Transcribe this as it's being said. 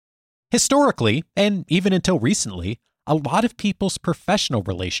Historically, and even until recently, a lot of people's professional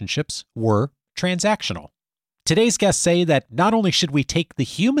relationships were transactional. Today's guests say that not only should we take the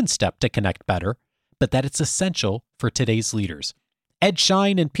human step to connect better, but that it's essential for today's leaders. Ed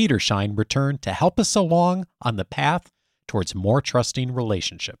Schein and Peter Schein return to help us along on the path towards more trusting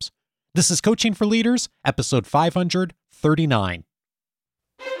relationships. This is Coaching for Leaders, episode 539.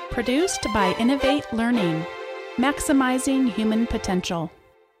 Produced by Innovate Learning, maximizing human potential.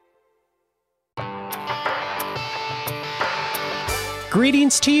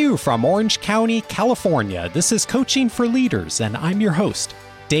 Greetings to you from Orange County, California. This is Coaching for Leaders, and I'm your host,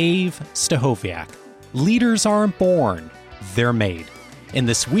 Dave Stachowiak. Leaders aren't born, they're made. And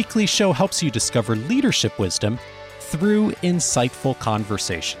this weekly show helps you discover leadership wisdom through insightful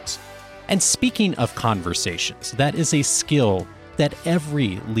conversations. And speaking of conversations, that is a skill that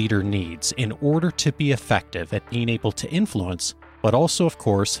every leader needs in order to be effective at being able to influence, but also, of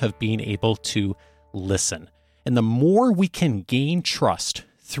course, of being able to listen. And the more we can gain trust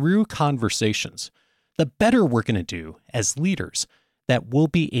through conversations, the better we're going to do as leaders that we'll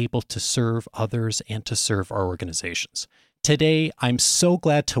be able to serve others and to serve our organizations. Today, I'm so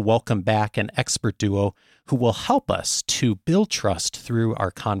glad to welcome back an expert duo who will help us to build trust through our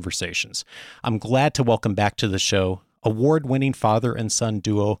conversations. I'm glad to welcome back to the show award-winning father and son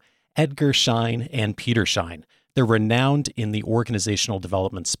duo, Edgar Schein and Peter Schein. They're renowned in the organizational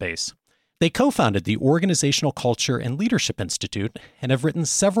development space. They co-founded the Organizational Culture and Leadership Institute and have written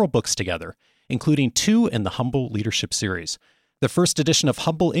several books together, including 2 in the Humble Leadership series. The first edition of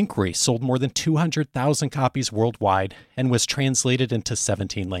Humble Inquiry sold more than 200,000 copies worldwide and was translated into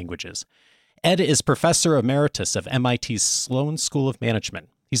 17 languages. Ed is Professor Emeritus of MIT's Sloan School of Management.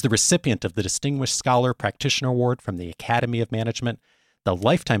 He's the recipient of the Distinguished Scholar Practitioner Award from the Academy of Management, the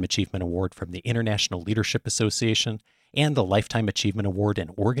Lifetime Achievement Award from the International Leadership Association, and the Lifetime Achievement Award in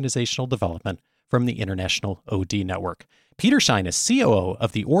Organizational Development from the International OD Network. Peter Schein is COO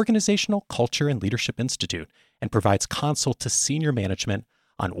of the Organizational Culture and Leadership Institute and provides consult to senior management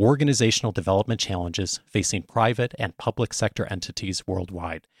on organizational development challenges facing private and public sector entities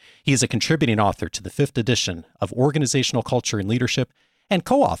worldwide. He is a contributing author to the 5th edition of Organizational Culture and Leadership and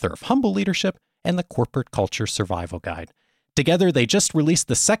co-author of Humble Leadership and the Corporate Culture Survival Guide. Together, they just released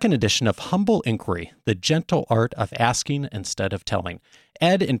the 2nd edition of Humble Inquiry, The Gentle Art of Asking Instead of Telling.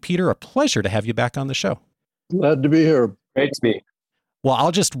 Ed and Peter, a pleasure to have you back on the show. Glad to be here. Great to be. Well,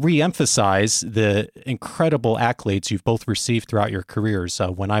 I'll just re-emphasize the incredible accolades you've both received throughout your careers.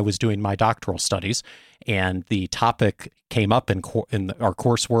 When I was doing my doctoral studies and the topic came up in our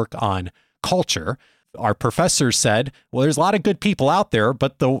coursework on culture, our professor said, well, there's a lot of good people out there,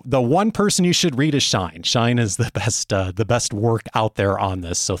 but the one person you should read is Schein. Schein is the best work out there on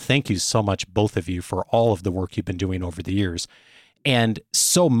this. So thank you so much, both of you, for all of the work you've been doing over the years. And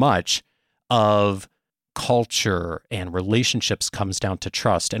so much of culture and relationships comes down to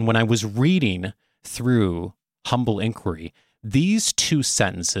trust. And when I was reading through Humble Inquiry, these 2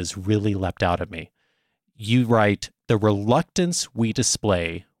 sentences really leapt out at me. You write, the reluctance we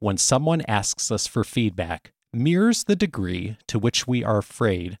display when someone asks us for feedback mirrors the degree to which we are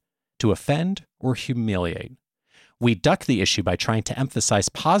afraid to offend or humiliate. We duck the issue by trying to emphasize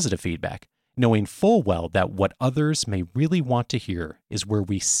positive feedback, knowing full well that what others may really want to hear is where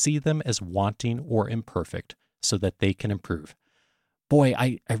we see them as wanting or imperfect so that they can improve. Boy,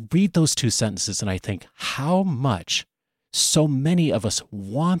 I read those 2 sentences and I think how much so many of us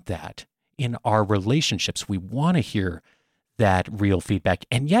want that in our relationships. We want to hear that real feedback,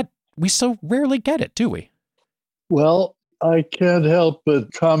 and yet we so rarely get it, do we? Well, I can't help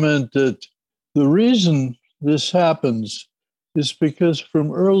but comment that the reason this happens is because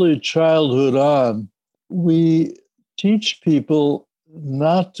from early childhood on, we teach people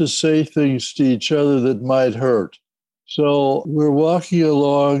not to say things to each other that might hurt. So we're walking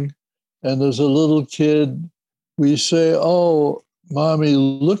along, and as a little kid, we say, oh, Mommy,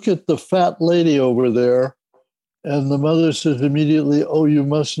 look at the fat lady over there. And the mother says immediately, oh, you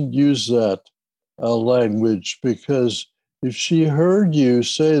mustn't use that language, because if she heard you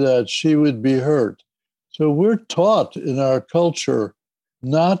say that, she would be hurt. So we're taught in our culture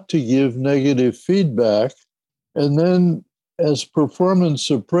not to give negative feedback. And then as performance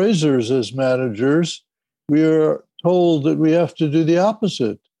appraisers, as managers, we are told that we have to do the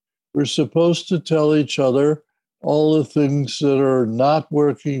opposite. We're supposed to tell each other all the things that are not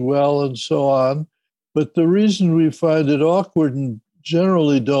working well and so on. But the reason we find it awkward and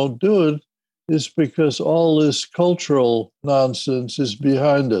generally don't do it is because all this cultural nonsense is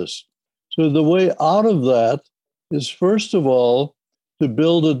behind us. So the way out of that is, first of all, to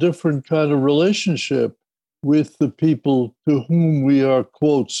build a different kind of relationship with the people to whom we are,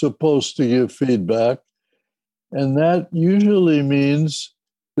 quote, supposed to give feedback. And that usually means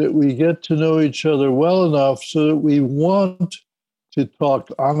that we get to know each other well enough so that we want to talk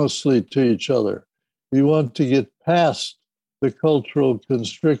honestly to each other. We want to get past the cultural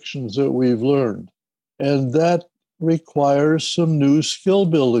constrictions that we've learned. And that requires some new skill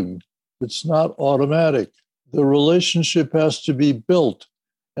building. It's not automatic. The relationship has to be built,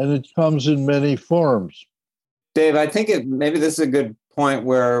 and it comes in many forms. Dave, I think maybe this is a good point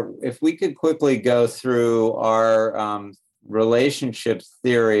where if we could quickly go through our relationship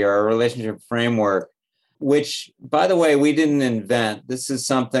theory or our relationship framework, which, by the way, we didn't invent. This is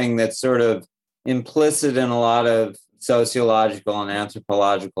something that's sort of implicit in a lot of sociological and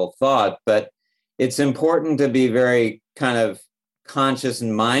anthropological thought, but it's important to be very kind of conscious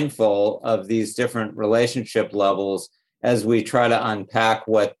and mindful of these different relationship levels as we try to unpack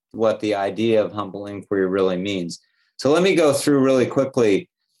what the idea of humble inquiry really means. So let me go through really quickly.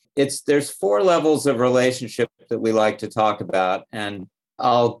 There's 4 levels of relationship that we like to talk about, and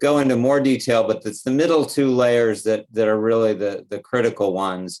I'll go into more detail, but it's the middle 2 layers that are really the critical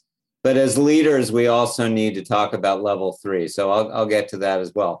ones. But as leaders, we also need to talk about level 3. So I'll get to that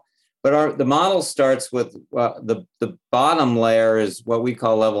as well. But the model starts with the bottom layer is what we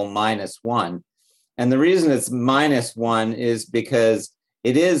call level -1. And the reason it's -1 is because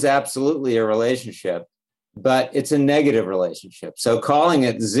it is absolutely a relationship, but it's a negative relationship. So calling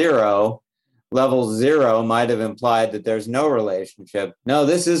it 0, level 0 might have implied that there's no relationship. No,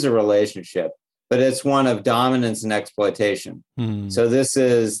 this is a relationship, but it's one of dominance and exploitation. So this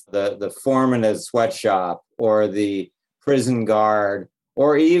is the foreman at a sweatshop or the prison guard,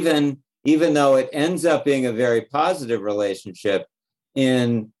 or even though it ends up being a very positive relationship,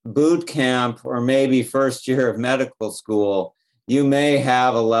 in boot camp or maybe first year of medical school, you may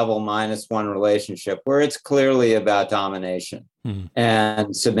have a level -1 relationship where it's clearly about domination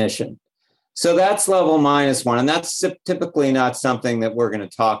and submission. So that's level -1. And that's typically not something that we're going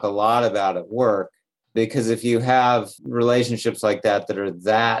to talk a lot about at work, because if you have relationships like that are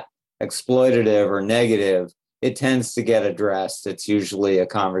that exploitative or negative, it tends to get addressed. It's usually a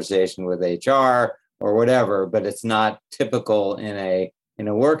conversation with HR or whatever, but it's not typical in a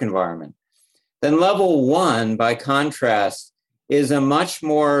work environment. Then level 1, by contrast, is a much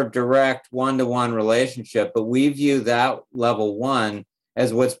more direct one-to-one relationship, but we view that level 1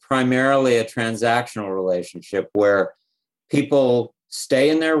 as what's primarily a transactional relationship where people stay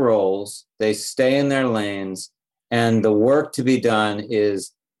in their roles, they stay in their lanes, and the work to be done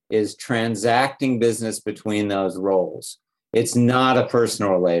is transacting business between those roles. It's not a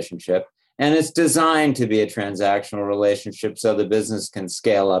personal relationship, and it's designed to be a transactional relationship so the business can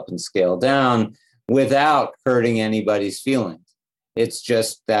scale up and scale down without hurting anybody's feelings. It's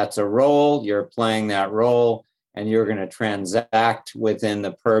just that's a role, you're playing that role, and you're going to transact within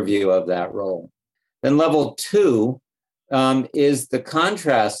the purview of that role. Then level 2 is the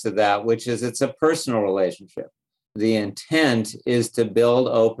contrast to that, which is it's a personal relationship. The intent is to build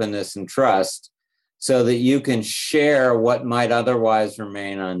openness and trust so that you can share what might otherwise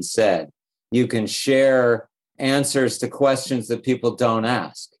remain unsaid. You can share answers to questions that people don't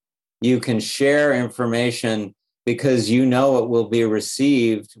ask. You can share information because you know it will be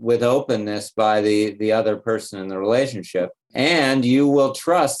received with openness by the other person in the relationship. And you will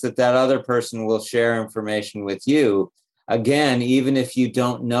trust that that other person will share information with you, again, even if you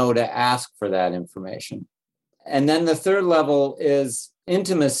don't know to ask for that information. And then the third level is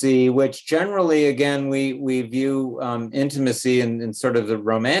intimacy, which generally, again, we view intimacy in sort of the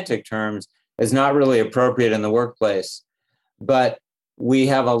romantic terms as not really appropriate in the workplace. But we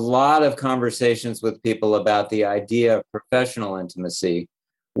have a lot of conversations with people about the idea of professional intimacy,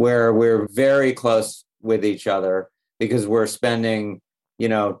 where we're very close with each other because we're spending,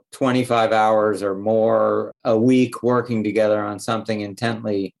 25 hours or more a week working together on something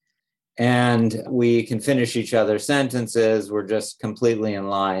intently. And we can finish each other's sentences. We're just completely in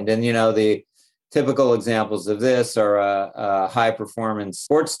line. And, the typical examples of this are a high-performance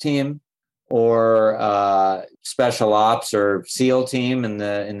sports team or special ops or SEAL team in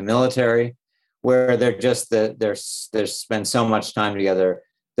the military, where they're spend so much time together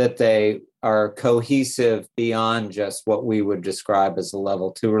that they are cohesive beyond just what we would describe as a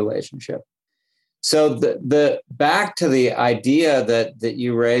level 2 relationship. So the back to the idea that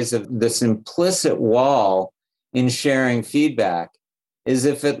you raise of this implicit wall in sharing feedback is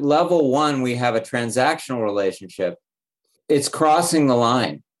if at level 1 we have a transactional relationship, it's crossing the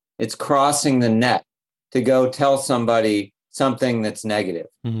line. It's crossing the net to go tell somebody something that's negative.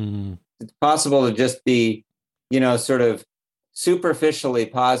 Mm-hmm. It's possible to just be, sort of superficially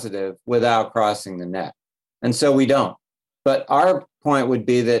positive without crossing the net. And so we don't. But our point would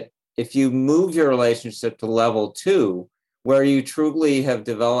be that if you move your relationship to level 2, where you truly have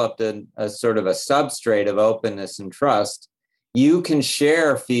developed a sort of a substrate of openness and trust, you can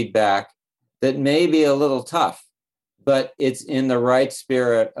share feedback that may be a little tough, but it's in the right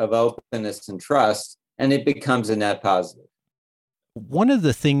spirit of openness and trust, and it becomes a net positive. One of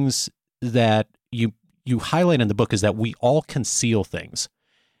the things that you highlight in the book is that we all conceal things,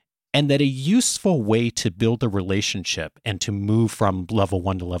 and that a useful way to build a relationship and to move from level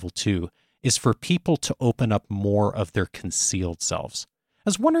 1 to level 2 is for people to open up more of their concealed selves. I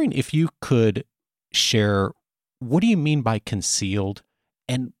was wondering if you could share, what do you mean by concealed,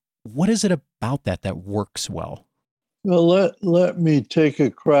 and what is it about that works well? Well, let me take a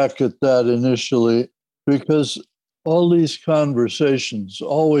crack at that initially, because all these conversations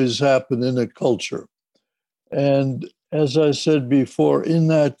always happen in a culture. And as I said before, in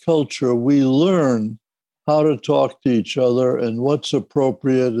that culture, we learn how to talk to each other and what's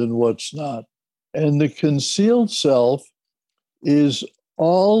appropriate and what's not. And the concealed self is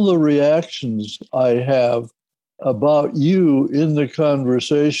all the reactions I have about you in the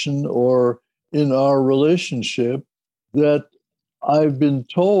conversation or in our relationship that I've been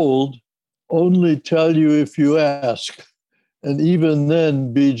told only tell you if you ask, and even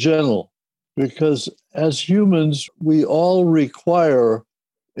then be gentle. Because as humans, we all require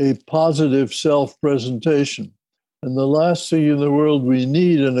a positive self-presentation. And the last thing in the world we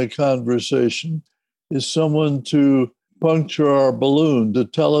need in a conversation is someone to puncture our balloon, to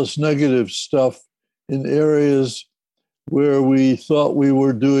tell us negative stuff in areas where we thought we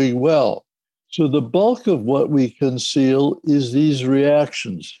were doing well. So the bulk of what we conceal is these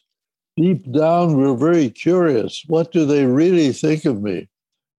reactions. Deep down, we're very curious. What do they really think of me?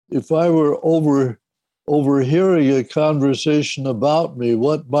 If I were overhearing a conversation about me,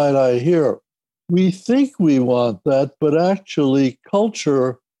 what might I hear? We think we want that, but actually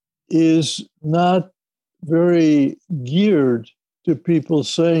culture is not very geared to people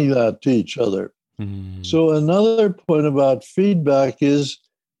saying that to each other. So another point about feedback is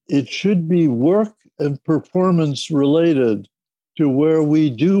it should be work and performance related to where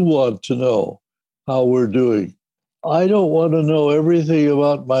we do want to know how we're doing. I don't want to know everything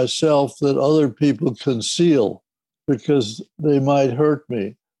about myself that other people conceal because they might hurt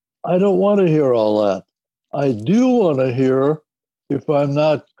me. I don't want to hear all that. I do want to hear if I'm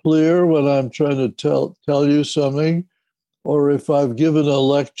not clear when I'm trying to tell you something, or if I've given a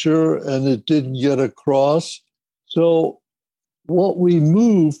lecture and it didn't get across. So what we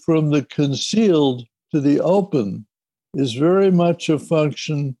move from the concealed to the open is very much a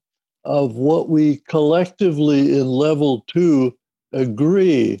function of what we collectively in level 2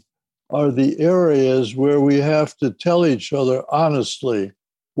 agree are the areas where we have to tell each other honestly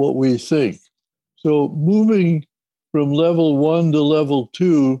what we think. So moving from level 1 to level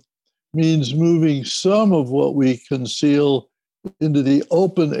 2 means moving some of what we conceal into the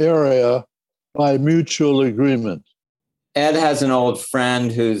open area by mutual agreement. Ed has an old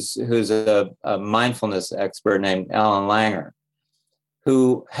friend who's a mindfulness expert named Alan Langer,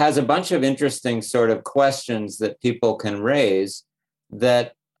 who has a bunch of interesting sort of questions that people can raise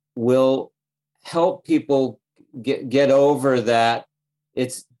that will help people get over that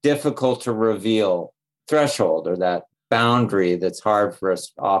it's difficult to reveal threshold, or that boundary that's hard for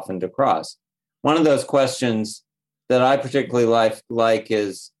us often to cross. One of those questions that I particularly like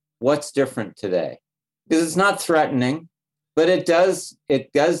is, what's different today? Because it's not threatening, but it does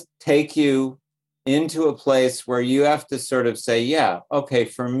take you into a place where you have to sort of say, yeah, okay,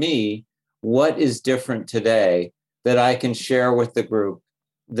 for me, what is different today that I can share with the group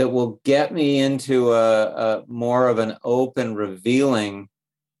that will get me into a more of an open, revealing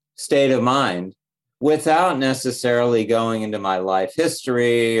state of mind without necessarily going into my life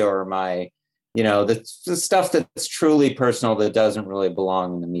history or my, the stuff that's truly personal that doesn't really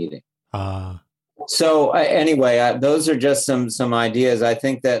belong in the meeting. So anyway, those are just some ideas. I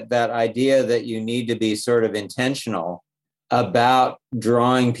think that idea that you need to be sort of intentional about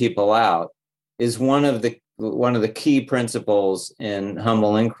drawing people out is one of the key principles in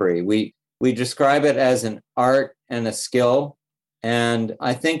humble inquiry. We describe it as an art and a skill, and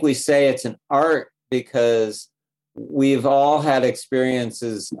I think we say it's an art because we've all had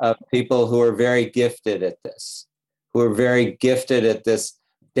experiences of people who are very gifted at this,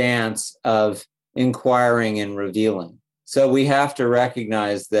 dance of inquiring and revealing. So we have to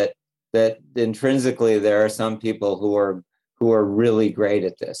recognize that intrinsically there are some people who are really great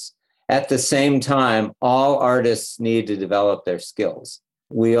at this. At the same time, all artists need to develop their skills.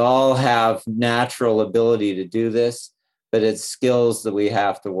 We all have natural ability to do this, but it's skills that we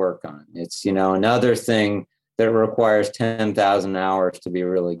have to work on. It's, another thing that it requires 10,000 hours to be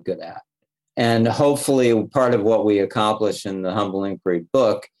really good at. And hopefully part of what we accomplish in the Humble Inquiry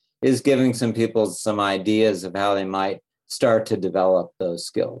book is giving some people some ideas of how they might start to develop those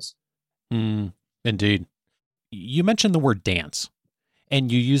skills. Indeed. You mentioned the word dance,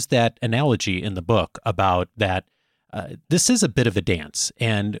 and you used that analogy in the book about that this is a bit of a dance,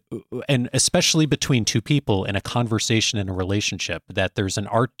 and especially between two people in a conversation, in a relationship, that there's an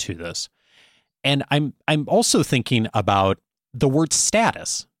art to this. And I'm also thinking about the word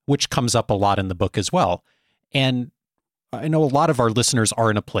status, which comes up a lot in the book as well. And I know a lot of our listeners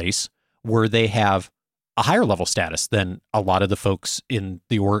are in a place where they have a higher level status than a lot of the folks in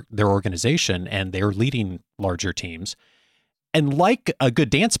their organization, and they're leading larger teams. And like a good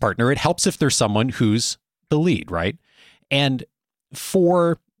dance partner, it helps if there's someone who's the lead, right? And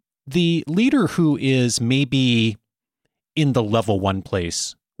for the leader who is maybe in the level 1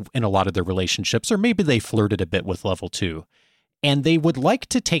 place in a lot of their relationships, or maybe they flirted a bit with level 2, and they would like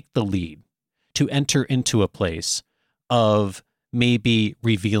to take the lead to enter into a place of maybe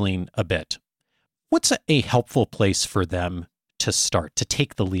revealing a bit. What's a helpful place for them to start, to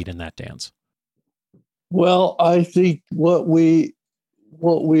take the lead in that dance? Well, I think what we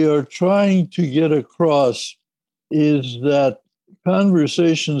are trying to get across is that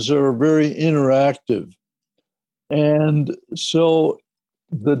conversations are very interactive. And so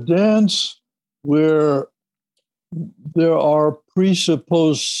the dance where there are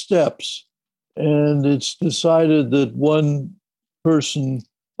presupposed steps, and it's decided that one person,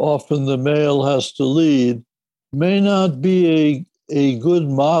 often the male, has to lead, may not be a good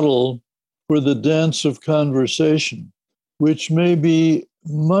model for the dance of conversation, which may be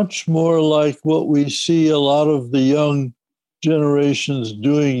much more like what we see a lot of the young generations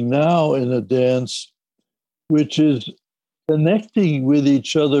doing now in a dance, which is connecting with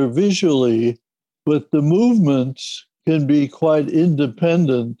each other visually, but the movements can be quite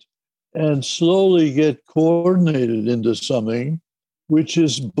independent and slowly get coordinated into something, which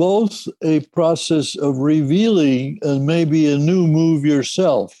is both a process of revealing and maybe a new move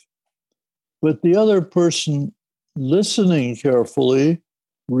yourself, but the other person listening carefully,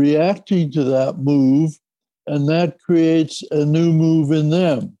 reacting to that move, and that creates a new move in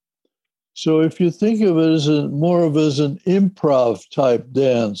them. So if you think of it as more of as an improv type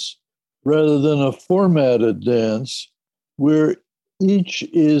dance rather than a formatted dance, where each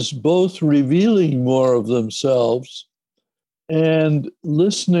is both revealing more of themselves and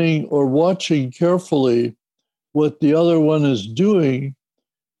listening or watching carefully what the other one is doing,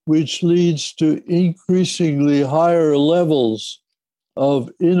 which leads to increasingly higher levels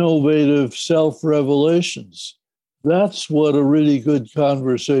of innovative self-revelations. That's what a really good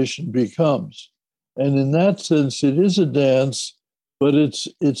conversation becomes. And in that sense, it is a dance, but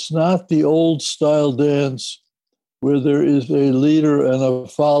it's not the old style dance where there is a leader and a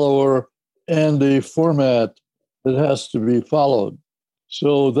follower and a format that has to be followed.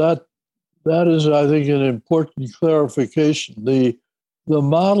 So that is, I think, an important clarification. The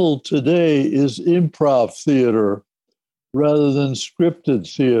model today is improv theater rather than scripted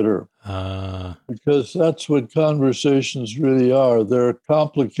theater, because that's what conversations really are. They're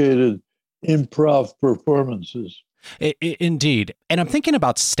complicated improv performances. Indeed. And I'm thinking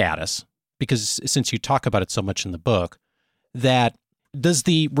about status, because since you talk about it so much in the book, that does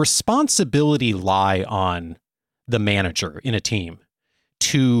the responsibility lie on the manager in a team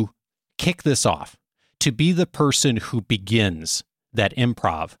to kick this off, to be the person who begins that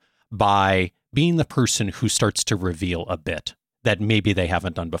improv by being the person who starts to reveal a bit that maybe they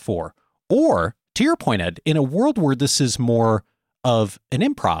haven't done before? Or, to your point, Ed, in a world where this is more of an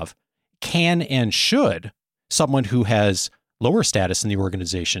improv, can and should someone who has lower status in the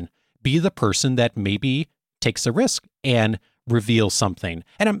organization be the person that maybe takes a risk and reveals something?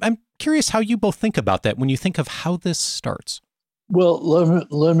 And I'm curious how you both think about that when you think of how this starts. Well,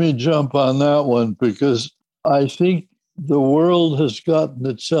 let me jump on that one, because I think the world has gotten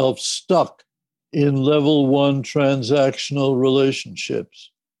itself stuck in level 1 transactional relationships.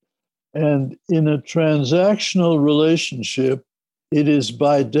 And in a transactional relationship, it is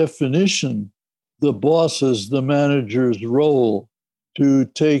by definition the boss's, the manager's role to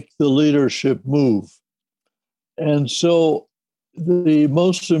take the leadership move. And so the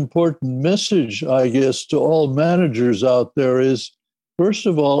most important message, I guess, to all managers out there is, first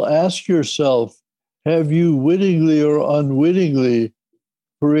of all, ask yourself, have you wittingly or unwittingly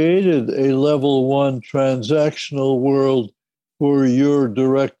created a level 1 transactional world for your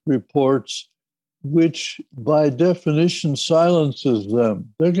direct reports, which by definition silences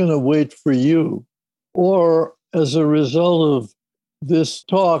them? They're going to wait for you. Or as a result of this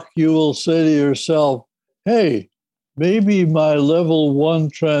talk, you will say to yourself, hey, maybe my level one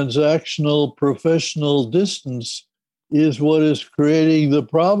transactional professional distance is what is creating the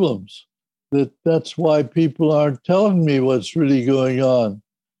problems. That's why people aren't telling me what's really going on.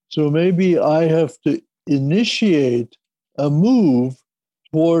 So maybe I have to initiate a move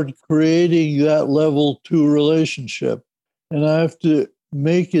toward creating that level two relationship. And I have to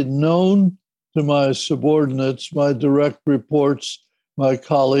make it known to my subordinates, my direct reports, my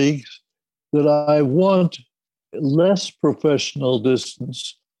colleagues, that I want less professional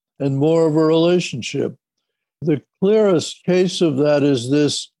distance and more of a relationship. The clearest case of that is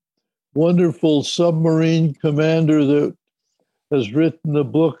this wonderful submarine commander that has written the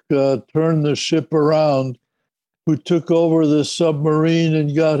book, Turn the Ship Around, who took over the submarine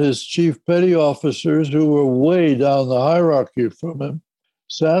and got his chief petty officers, who were way down the hierarchy from him,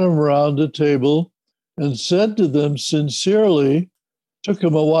 sat them around a table and said to them sincerely, took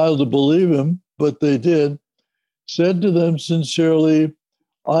them a while to believe him, but they did, said to them sincerely,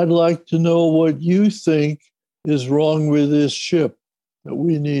 I'd like to know what you think is wrong with this ship that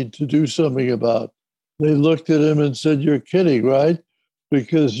we need to do something about. They looked at him and said, you're kidding, right?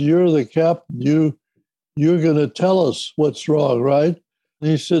 Because you're the captain. You're going to tell us what's wrong, right?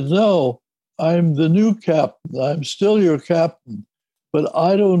 And he said, no, I'm the new captain. I'm still your captain, but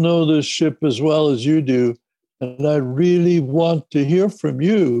I don't know this ship as well as you do. And I really want to hear from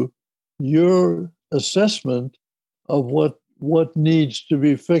you, your assessment of what needs to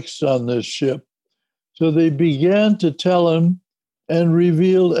be fixed on this ship. So they began to tell him and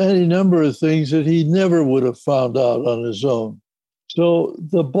revealed any number of things that he never would have found out on his own. So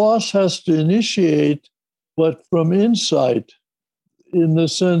the boss has to initiate, but from insight, in the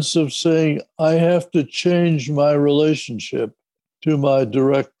sense of saying, I have to change my relationship to my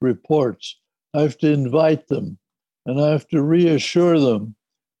direct reports. I have to invite them, and I have to reassure them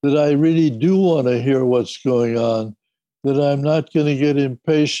that I really do want to hear what's going on, that I'm not going to get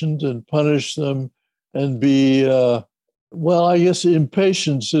impatient and punish them and be, well, I guess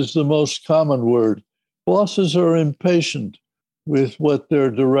impatience is the most common word. Bosses are impatient with what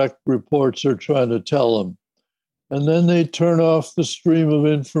their direct reports are trying to tell them. And then they turn off the stream of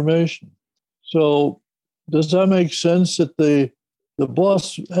information. So does that make sense that the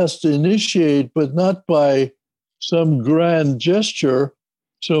boss has to initiate, but not by some grand gesture,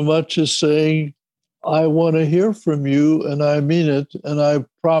 so much as saying, I want to hear from you and I mean it, and I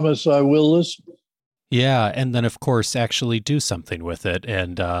promise I will listen. Yeah, and then of course actually do something with it,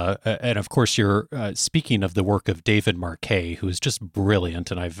 and of course you're speaking of the work of David Marquet, who is just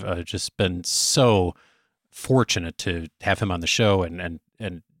brilliant, and I've just been so fortunate to have him on the show and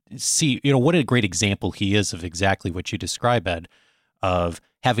see what a great example he is of exactly what you describe, Ed, of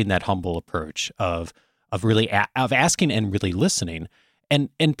having that humble approach of really of asking and really listening.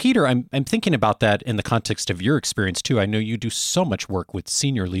 And Peter, I'm thinking about that in the context of your experience too. I know you do so much work with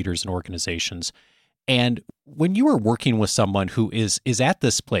senior leaders and organizations. And when you are working with someone who is at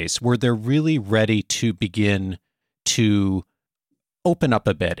this place where they're really ready to begin to open up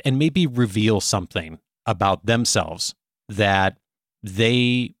a bit and maybe reveal something about themselves that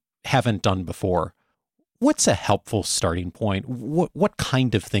they haven't done before, what's a helpful starting point? What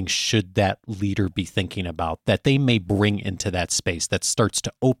kind of things should that leader be thinking about that they may bring into that space that starts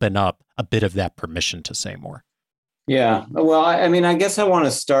to open up a bit of that permission to say more? Yeah, well, I mean, I guess I want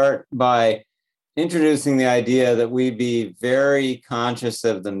to start by introducing the idea that we be very conscious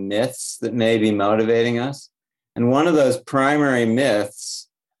of the myths that may be motivating us. And one of those primary myths,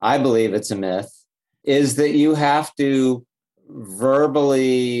 I believe it's a myth, is that you have to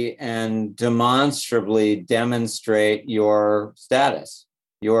verbally and demonstrably demonstrate your status,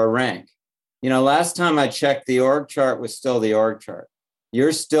 your rank. Last time I checked, the org chart was still the org chart.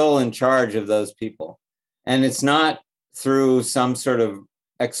 You're still in charge of those people. And it's not through some sort of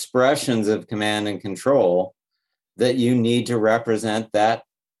expressions of command and control that you need to represent that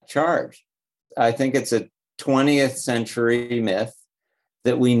charge. I think it's a 20th century myth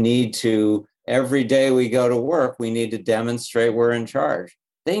that we need to, every day we go to work, we need to demonstrate we're in charge.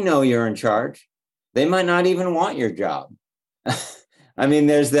 They know you're in charge. They might not even want your job. I mean,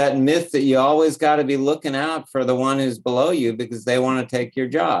 there's that myth that you always got to be looking out for the one who's below you because they want to take your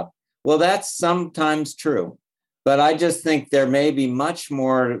job. Well, that's sometimes true. But I just think there may be much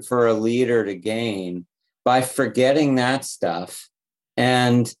more for a leader to gain by forgetting that stuff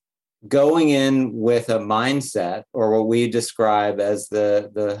and going in with a mindset, or what we describe as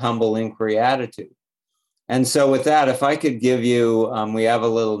the humble inquiry attitude. And so with that, if I could give you, we have a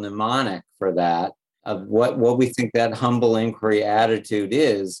little mnemonic for that, of what we think that humble inquiry attitude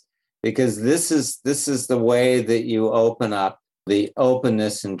is, because this is the way that you open up the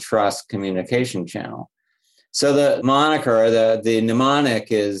openness and trust communication channel. So the moniker, the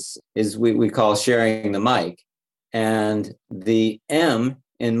mnemonic is we call sharing the mic. And the M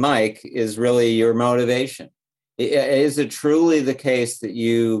in Mike is really your motivation. Is it truly the case that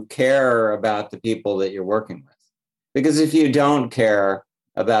you care about the people that you're working with? Because if you don't care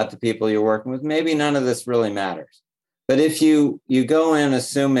about the people you're working with, maybe none of this really matters. But if you go in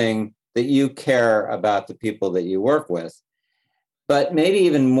assuming that you care about the people that you work with, but maybe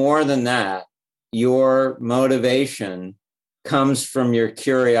even more than that, your motivation comes from your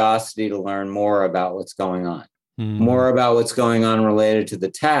curiosity to learn more about what's going on. More about what's going on related to the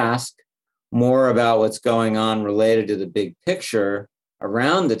task, more about what's going on related to the big picture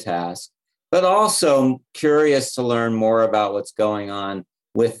around the task, but also curious to learn more about what's going on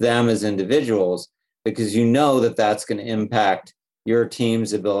with them as individuals, because you know that that's going to impact your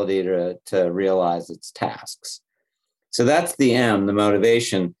team's ability to realize its tasks. So that's the M, the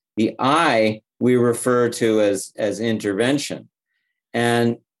motivation. The I we refer to as intervention.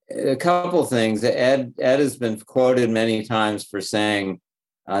 And a couple things. Ed has been quoted many times for saying,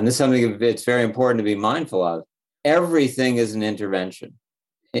 and this is something it's very important to be mindful of, everything is an intervention.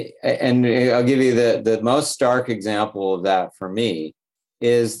 And I'll give you the most stark example of that for me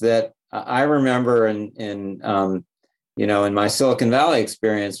is that I remember in my Silicon Valley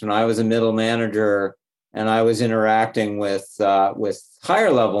experience, when I was a middle manager and I was interacting with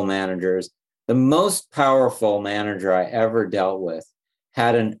higher level managers, the most powerful manager I ever dealt with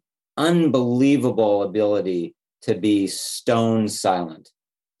had an unbelievable ability to be stone silent.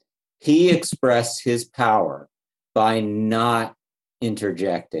 He expressed his power by not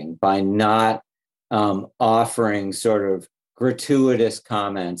interjecting, by not offering sort of gratuitous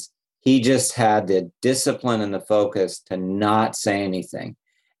comments. He just had the discipline and the focus to not say anything.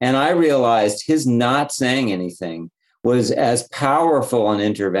 And I realized his not saying anything was as powerful an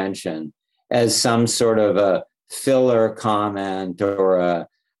intervention as some sort of a filler comment or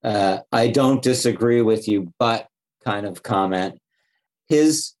I don't disagree with you, but kind of comment.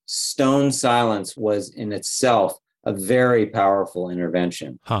 His stone silence was in itself a very powerful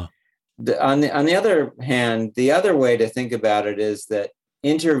intervention. Huh. On the other hand, the other way to think about it is that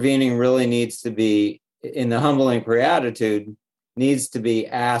intervening really needs to be, in the humble inquiry attitude, needs to be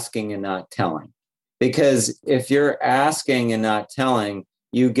asking and not telling. Because if you're asking and not telling,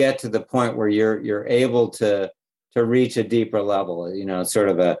 you get to the point where you're able to reach a deeper level.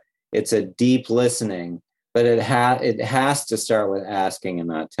 It's a deep listening, but it has to start with asking and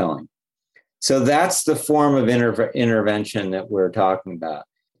not telling. So that's the form of intervention that we're talking about.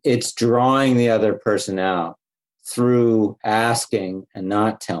 It's drawing the other person out through asking and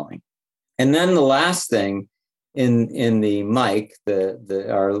not telling. And then the last thing in the mic,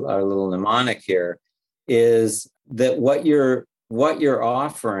 our little mnemonic here, is that what you're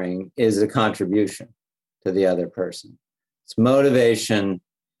offering is a contribution to the other person. It's motivation,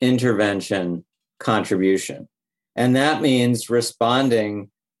 intervention, contribution. And that means responding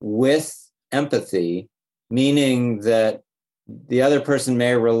with empathy, meaning that the other person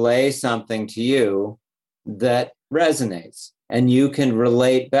may relay something to you that resonates, and you can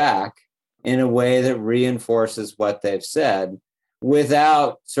relate back in a way that reinforces what they've said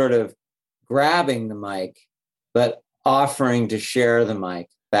without sort of grabbing the mic, but offering to share the mic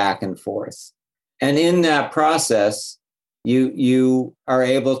back and forth. And in that process, you are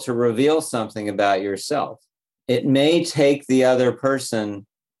able to reveal something about yourself. It may take the other person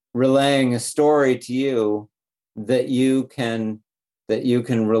relaying a story to you that you can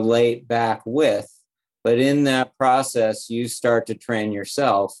relate back with, but in that process, you start to train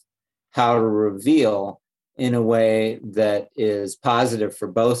yourself how to reveal in a way that is positive for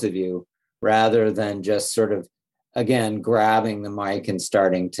both of you, rather than just sort of, again, grabbing the mic and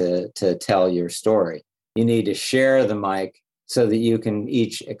starting to tell your story. You need to share the mic so that you can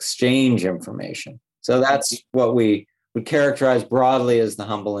each exchange information. So that's what we would characterize broadly as the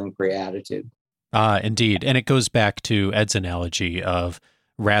humble inquiry attitude. Indeed. And it goes back to Ed's analogy of,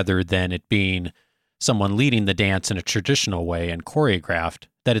 rather than it being someone leading the dance in a traditional way and choreographed,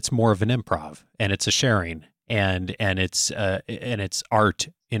 that it's more of an improv, and it's a sharing, and it's art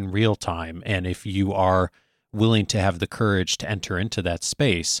in real time. And if you are willing to have the courage to enter into that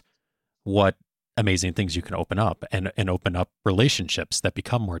space, what amazing things you can open up and open up relationships that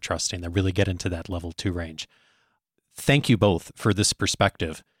become more trusting, that really get into that level 2 range. Thank you both for this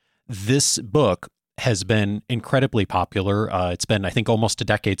perspective. This book has been incredibly popular. It's been, I think, almost a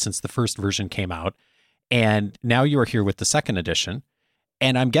decade since the first version came out. And now you are here with the second edition.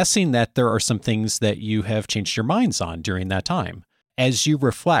 And I'm guessing that there are some things that you have changed your minds on during that time. As you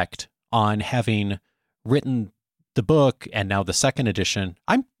reflect on having written the book and now the second edition,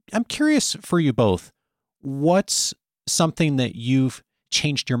 I'm curious for you both, what's something that you've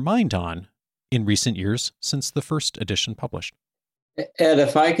changed your mind on in recent years since the first edition published? Ed,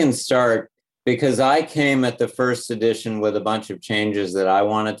 if I can start, because I came at the first edition with a bunch of changes that I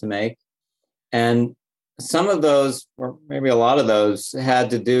wanted to make. And some of those, or maybe a lot of those, had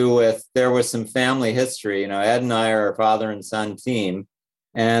to do with, there was some family history. Ed and I are a father and son team.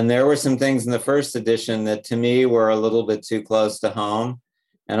 And there were some things in the first edition that to me were a little bit too close to home.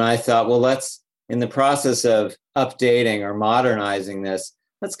 And I thought, well, in the process of updating or modernizing this,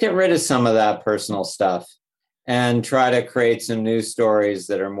 let's get rid of some of that personal stuff and try to create some new stories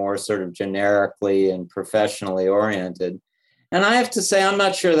that are more sort of generically and professionally oriented. And I have to say, I'm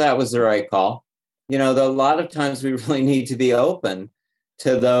not sure that was the right call. A lot of times we really need to be open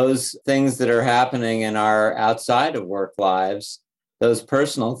to those things that are happening in our outside of work lives, those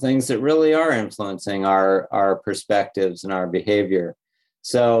personal things that really are influencing our perspectives and our behavior.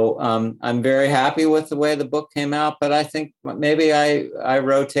 So I'm very happy with the way the book came out, but I think maybe I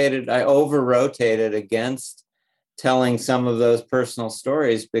over-rotated against telling some of those personal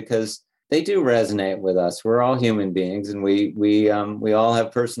stories because they do resonate with us. We're all human beings, and we all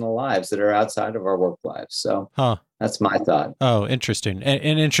have personal lives that are outside of our work lives. So That's my thought. Oh, interesting.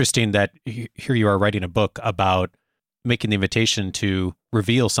 And interesting that here you are writing a book about making the invitation to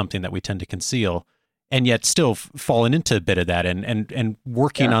reveal something that we tend to conceal, and yet still falling into a bit of that and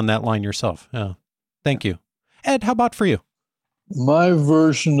working on that line yourself. Yeah. Thank you. Ed, how about for you? My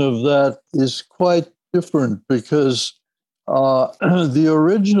version of that is quite different because the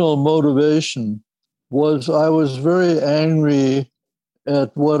original motivation was I was very angry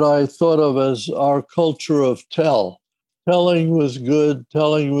at what I thought of as our culture of tell. Telling was good,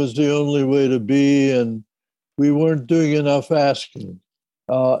 telling was the only way to be, and we weren't doing enough asking.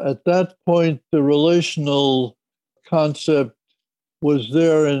 At that point, the relational concept was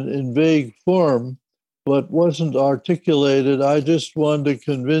there in vague form, but wasn't articulated. I just wanted to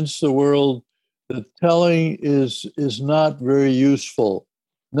convince the world that telling is not very useful.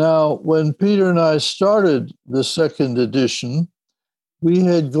 Now, when Peter and I started the second edition, we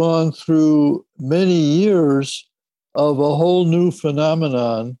had gone through many years of a whole new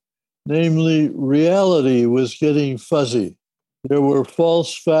phenomenon, namely reality was getting fuzzy. There were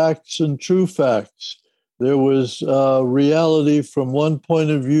false facts and true facts. There was reality from one point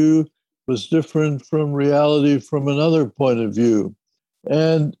of view was different from reality from another point of view.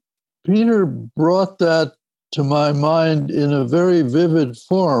 And Peter brought that to my mind in a very vivid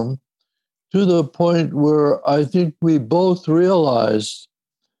form to the point where I think we both realized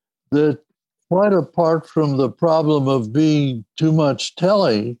that quite apart from the problem of being too much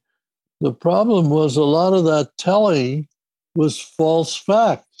telling, the problem was a lot of that telling was false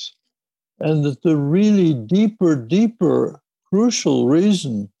facts. And that the really deeper, crucial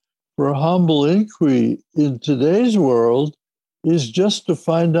reason for humble inquiry in today's world is just to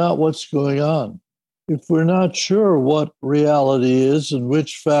find out what's going on. If we're not sure what reality is and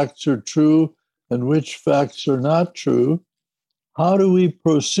which facts are true and which facts are not true, how do we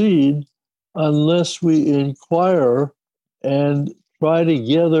proceed unless we inquire and try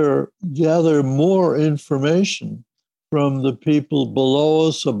to gather more information from the people below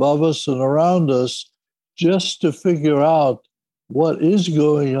us, above us, and around us, just to figure out what is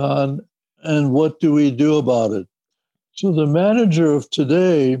going on and what do we do about it. So the manager of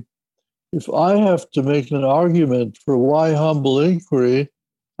today, if I have to make an argument for why humble inquiry,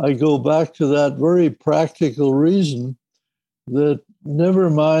 I go back to that very practical reason that never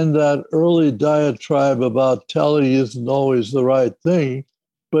mind that early diatribe about telling isn't always the right thing,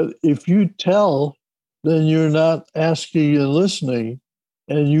 but if you tell, then you're not asking and listening,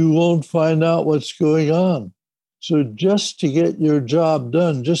 and you won't find out what's going on. So just to get your job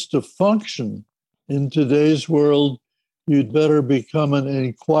done, just to function in today's world, you'd better become an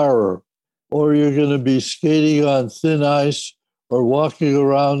inquirer, or you're going to be skating on thin ice or walking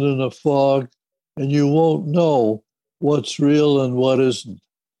around in a fog, and you won't know what's real and what isn't.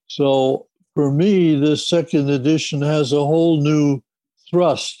 So for me, this second edition has a whole new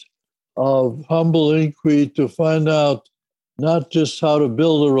thrust of humble inquiry to find out not just how to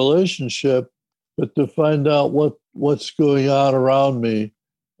build a relationship, but to find out what's going on around me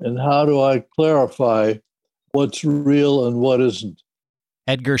and how do I clarify what's real and what isn't.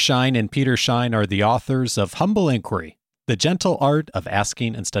 Edgar Schein and Peter Schein are the authors of Humble Inquiry, The Gentle Art of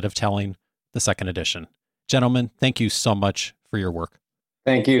Asking Instead of Telling, the second edition. Gentlemen, thank you so much for your work.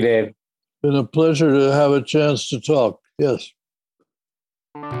 Thank you, Dave. Been a pleasure to have a chance to talk. Yes.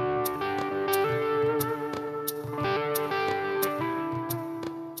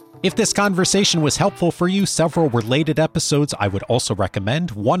 If this conversation was helpful for you, several related episodes I would also recommend.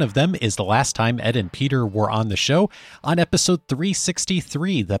 One of them is the last time Ed and Peter were on the show on episode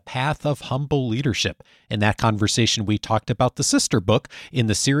 363, The Path of Humble Leadership. In that conversation, we talked about the sister book in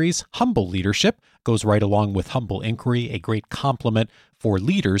the series, Humble Leadership. Goes right along with Humble Inquiry, a great complement for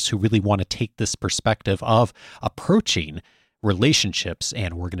leaders who really want to take this perspective of approaching relationships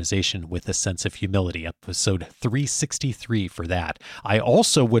and organization with a sense of humility. Episode 363 for that. I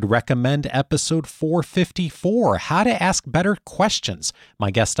also would recommend episode 454, How to Ask Better Questions.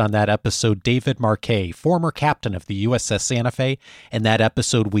 My guest on that episode, David Marquet, former captain of the USS Santa Fe. In that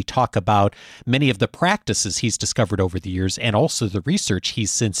episode, we talk about many of the practices he's discovered over the years and also the research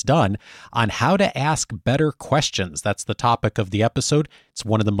he's since done on how to ask better questions. That's the topic of the episode. It's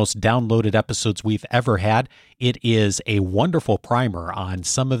one of the most downloaded episodes we've ever had. It is a wonderful primer on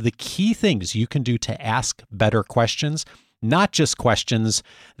some of the key things you can do to ask better questions, not just questions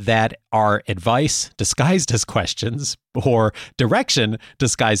that are advice disguised as questions or direction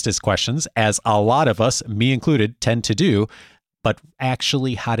disguised as questions, as a lot of us, me included, tend to do, but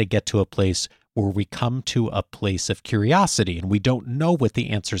actually how to get to a place where we come to a place of curiosity and we don't know what the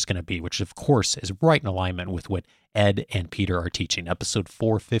answer is going to be, which of course is right in alignment with what Ed and Peter are teaching. Episode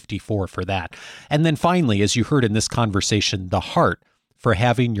 454 for that. And then finally, as you heard in this conversation, the heart for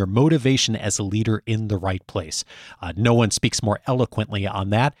having your motivation as a leader in the right place. No one speaks more eloquently on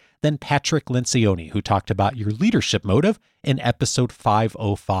that than Patrick Lencioni, who talked about your leadership motive in episode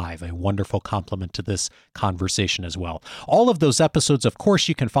 505, a wonderful complement to this conversation as well. All of those episodes, of course,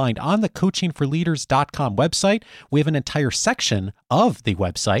 you can find on the coachingforleaders.com website. We have an entire section of the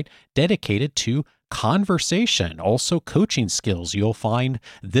website dedicated to conversation, also coaching skills. You'll find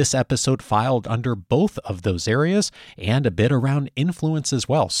this episode filed under both of those areas and a bit around influence as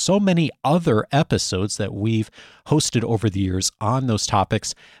well. So many other episodes that we've hosted over the years on those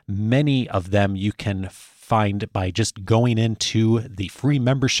topics. Many of them you can find by just going into the free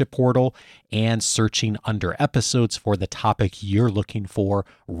membership portal and searching under episodes for the topic you're looking for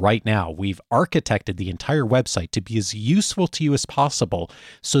right now. We've architected the entire website to be as useful to you as possible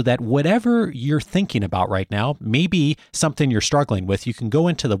so that whatever you're thinking about right now, maybe something you're struggling with, you can go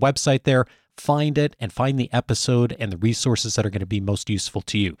into the website there, find it, and find the episode and the resources that are going to be most useful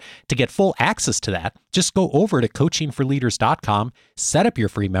to you. To get full access to that, just go over to coachingforleaders.com, set up your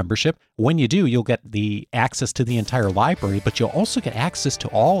free membership. When you do, you'll get the access to the entire library, but you'll also get access to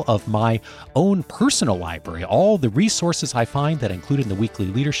all of my own personal library, all the resources I find that include in the weekly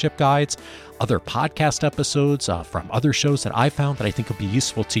leadership guides, other podcast episodes from other shows that I found that I think will be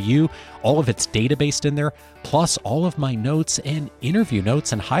useful to you. All of it's databased in there, plus all of my notes and interview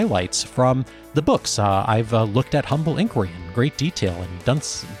notes and highlights from the books. I've looked at Humble Inquiry in great detail and done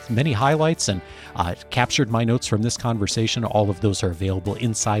many highlights and captured my notes from this conversation. All of those are available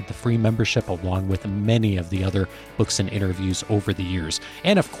inside the free membership, along with many of the other books and interviews over the years.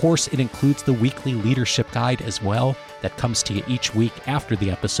 And of course, it includes the weekly leadership guide as well that comes to you each week after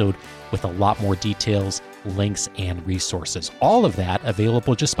the episode with a lot more details, links, and resources. All of that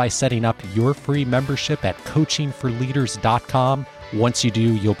available just by setting up your free membership at coachingforleaders.com. Once you do,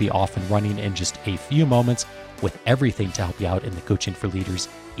 you'll be off and running in just a few moments with everything to help you out in the Coaching for Leaders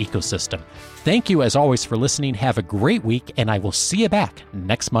ecosystem. Thank you, as always, for listening. Have a great week, and I will see you back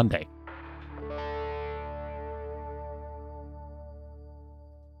next Monday.